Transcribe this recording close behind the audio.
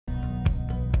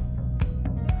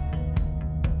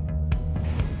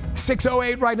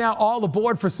6:08 right now, all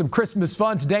aboard for some Christmas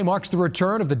fun. Today marks the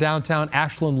return of the downtown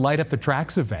Ashland Light Up the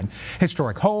Tracks event.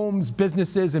 Historic homes,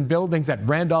 businesses, and buildings at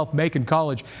Randolph-Macon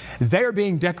College, they're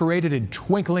being decorated in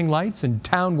twinkling lights, and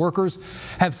town workers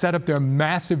have set up their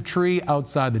massive tree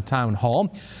outside the town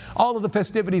hall. All of the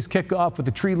festivities kick off with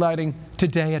the tree lighting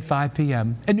today at 5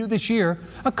 p.m. And new this year,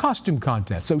 a costume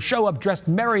contest. So show up dressed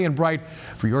merry and bright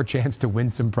for your chance to win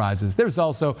some prizes. There's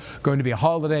also going to be a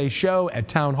holiday show at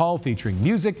Town Hall featuring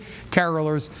music,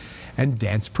 carolers, and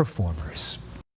dance performers.